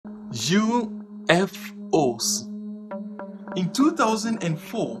UFOs. In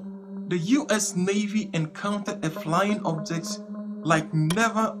 2004, the US Navy encountered a flying object like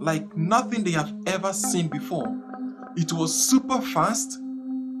nothing they have ever seen before. It was super fast,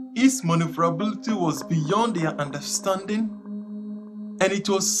 its maneuverability was beyond their understanding, and it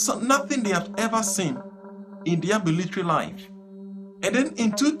was nothing they have ever seen in their military life. And then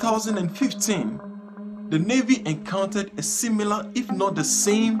in 2015, the Navy encountered a similar, if not the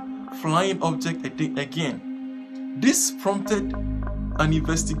same, flying object again. This prompted an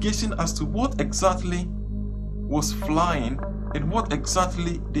investigation as to what exactly was flying and what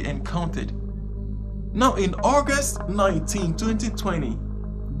exactly they encountered. Now, in August 19, 2020,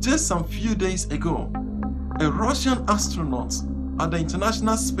 just some few days ago, a Russian astronaut at the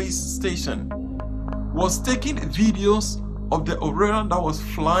International Space Station was taking videos of the aurora that was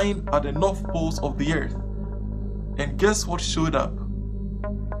flying at the north poles of the Earth. And guess what showed up?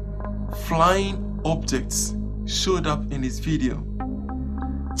 Flying objects showed up in his video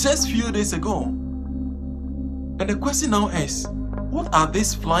just few days ago. And the question now is, what are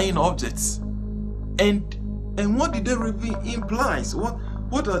these flying objects? And what did they really imply?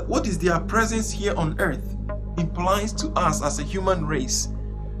 What is their presence here on Earth implies to us as a human race?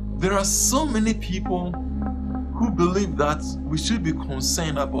 There are so many people who believe that we should be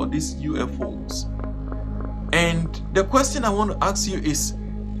concerned about these UFOs. And the question I want to ask you is,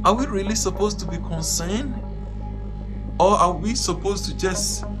 are we really supposed to be concerned? Or are we supposed to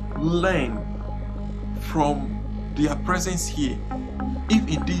just learn from their presence here, if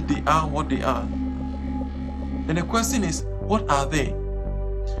indeed they are what they are? And the question is, what are they?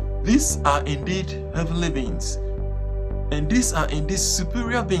 These are indeed heavenly beings, and these are indeed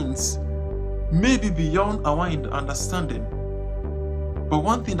superior beings, maybe beyond our understanding. But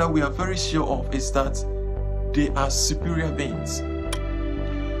one thing that we are very sure of is that they are superior beings.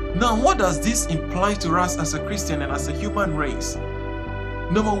 Now, what does this imply to us as a Christian and as a human race?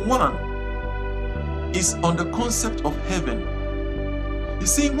 Number one is on the concept of heaven. You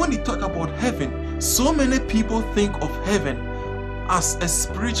see, when you talk about heaven, so many people think of heaven as a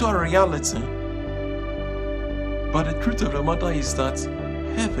spiritual reality. But the truth of the matter is that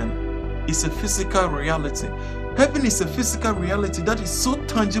heaven is a physical reality. Heaven is a physical reality that is so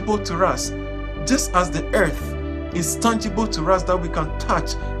tangible to us, just as the earth is tangible to us that we can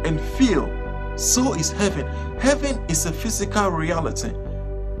touch and feel. So is heaven. Heaven is a physical reality.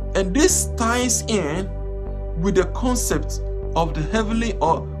 And this ties in with the concept of the heavenly,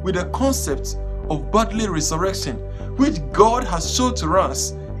 or with the concept of bodily resurrection, which God has shown to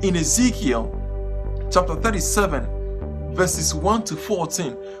us in Ezekiel chapter 37 verses 1 to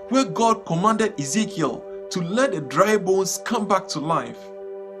 14, where God commanded Ezekiel to let the dry bones come back to life.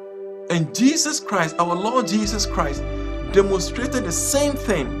 And Jesus Christ, our Lord Jesus Christ, demonstrated the same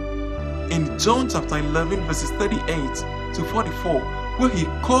thing in John chapter 11 verses 38 to 44, where he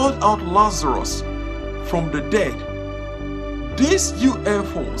called out Lazarus from the dead. These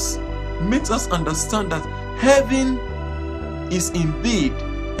UFOs makes us understand that heaven is indeed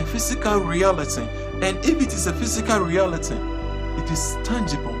a physical reality. And if it is a physical reality, it is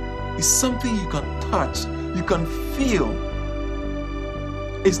tangible. It's something you can touch, you can feel.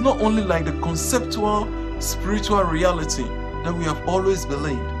 It's not only like the conceptual spiritual reality that we have always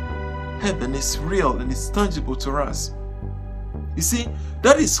believed. Heaven is real and it's tangible to us. You see,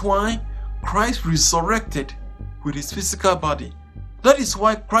 that is why Christ resurrected with his physical body. That is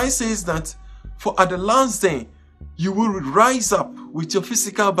why Christ says that for at the last day, you will rise up with your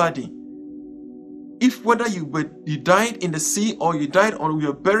physical body. If whether you died in the sea or you died or you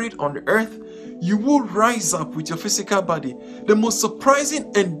were buried on the earth, you will rise up with your physical body. The most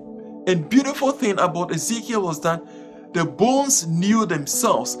surprising and beautiful thing about Ezekiel was that the bones knew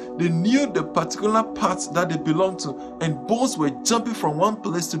themselves. They knew the particular parts that they belonged to, and bones were jumping from one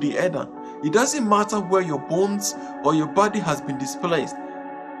place to the other. It doesn't matter where your bones or your body has been displaced.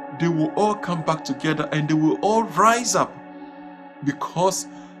 They will all come back together and they will all rise up, because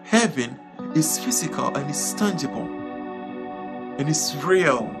heaven is physical and it's tangible and it's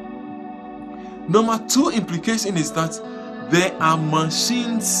real. Number two implication is that there are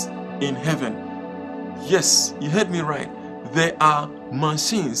machines in heaven. Yes, you heard me right. There are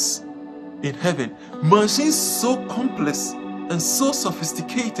machines in heaven. Machines so complex and so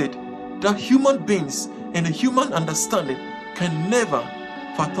sophisticated that human beings and the human understanding can never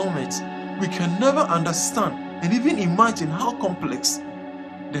fathom it. We can never understand and even imagine how complex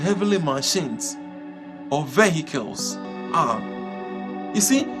the heavenly machines or vehicles are. You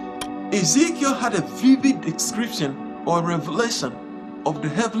see, Ezekiel had a vivid description or revelation of the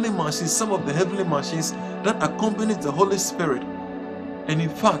heavenly machines, some of the heavenly machines that accompanied the Holy Spirit. And in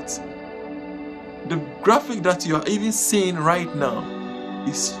fact, the graphic that you are even seeing right now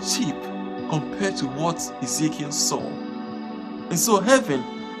is cheap compared to what Ezekiel saw. And so heaven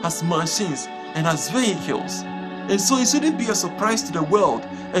has machines and has vehicles. And so it shouldn't be a surprise to the world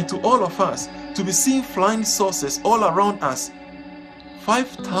and to all of us to be seeing flying saucers all around us.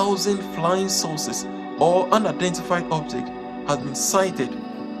 5,000 flying saucers or unidentified object has been sighted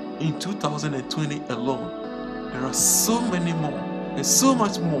in 2020 alone. There are so many more and so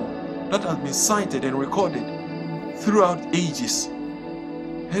much more that has been sighted and recorded throughout ages.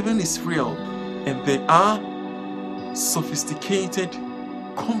 Heaven is real, and there are sophisticated,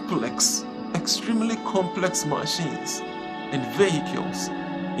 complex, extremely complex machines and vehicles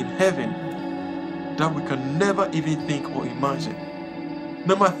in heaven that we can never even think or imagine.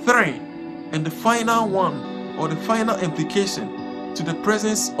 Number 3, and the final one, or the final implication to the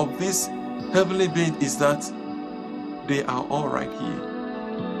presence of this heavenly being, is that they are all right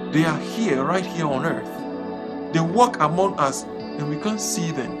here. They are here, right here on earth. They walk among us and we can't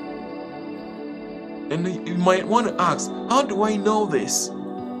see them. And you might want to ask, how do I know this?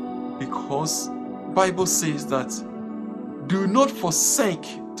 Because the Bible says that do not forsake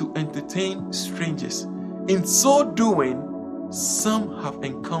to entertain strangers. In so doing, some have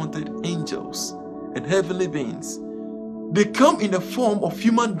encountered angels and heavenly beings. They come in the form of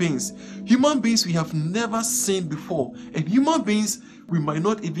human beings we have never seen before, and human beings we might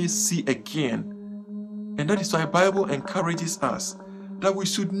not even see again. And that is why the Bible encourages us that we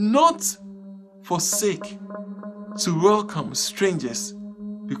should not forsake to welcome strangers,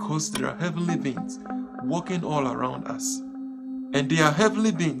 because there are heavenly beings walking all around us. And they are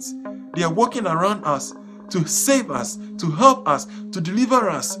heavenly beings. They are walking around us to save us, to help us, to deliver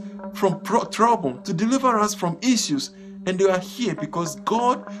us from trouble, to deliver us from issues. And they are here because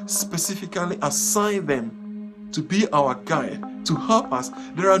God specifically assigned them to be our guide, to help us.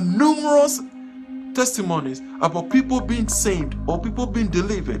 There are numerous testimonies about people being saved or people being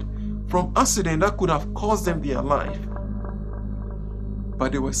delivered from accident that could have caused them their life.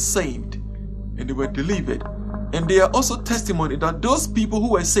 But they were saved and they were delivered. And there are also testimony that those people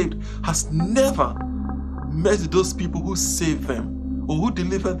who were saved has never met those people who saved them or who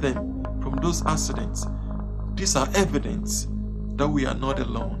delivered them from those accidents. These are evidence that we are not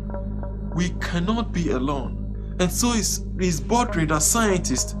alone. We cannot be alone. And so it's bothering that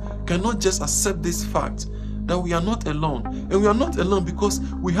scientists cannot just accept this fact that we are not alone. And we are not alone because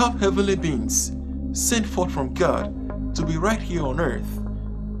we have heavenly beings sent forth from God to be right here on earth,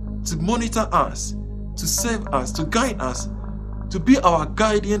 to monitor us, to save us, to guide us, to be our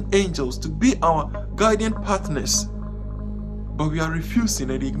guardian angels, to be our guardian partners. But we are refusing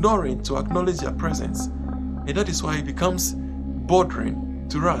and ignoring to acknowledge their presence. And that is why it becomes bothering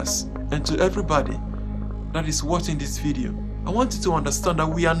to us and to everybody that is watching this video. I want you to understand that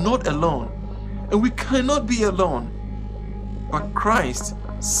we are not alone, and we cannot be alone. But Christ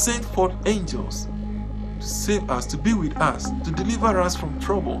sent forth angels to save us, to be with us, to deliver us from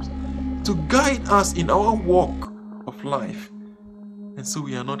troubles, to guide us in our walk of life. And so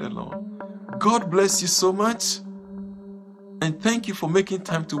we are not alone. God bless you so much, and thank you for making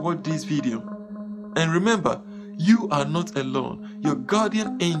time to watch this video. And remember, you are not alone. Your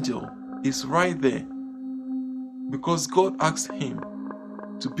guardian angel is right there, because God asked him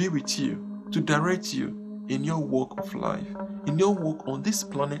to be with you, to direct you in your walk of life, in your walk on this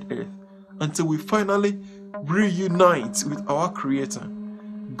planet Earth, until we finally reunite with our Creator.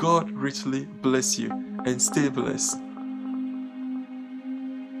 God richly bless you and stay blessed.